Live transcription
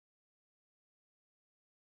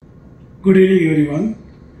Good evening everyone.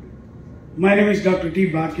 My name is Dr.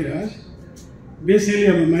 T. Bakyaraj. Basically,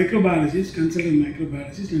 I am a microbiologist, consultant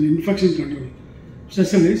microbiologist and infection control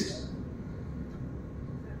specialist.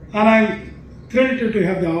 And I am thrilled to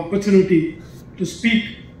have the opportunity to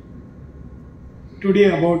speak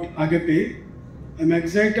today about Agape. I am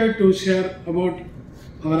excited to share about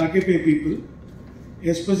our Agape people,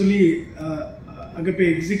 especially Agape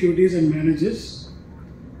executives and managers.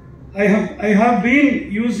 I have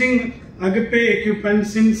been using Agape equipment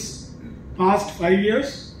since past 5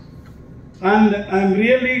 years, and I am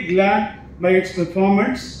really glad by its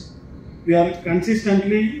performance. We are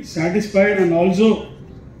consistently satisfied and also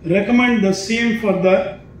recommend the same for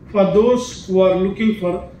those who are looking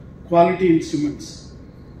for quality instruments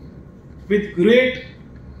with great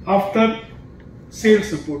after sales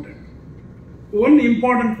support. One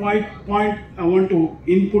important point I want to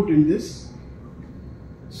input in this.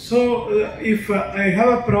 So if I have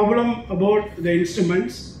a problem about the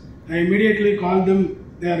instruments, I immediately call them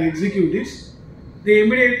their executives. They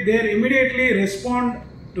immediately respond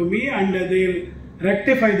to me and they'll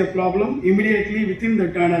rectify the problem immediately within the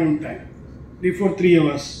turnaround time, before 3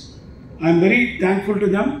 hours. I'm very thankful to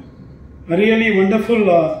them. A really wonderful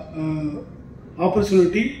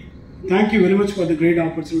opportunity. Thank you very much for the great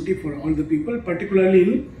opportunity for all the people, particularly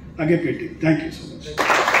in Agape team. Thank you so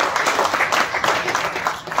much.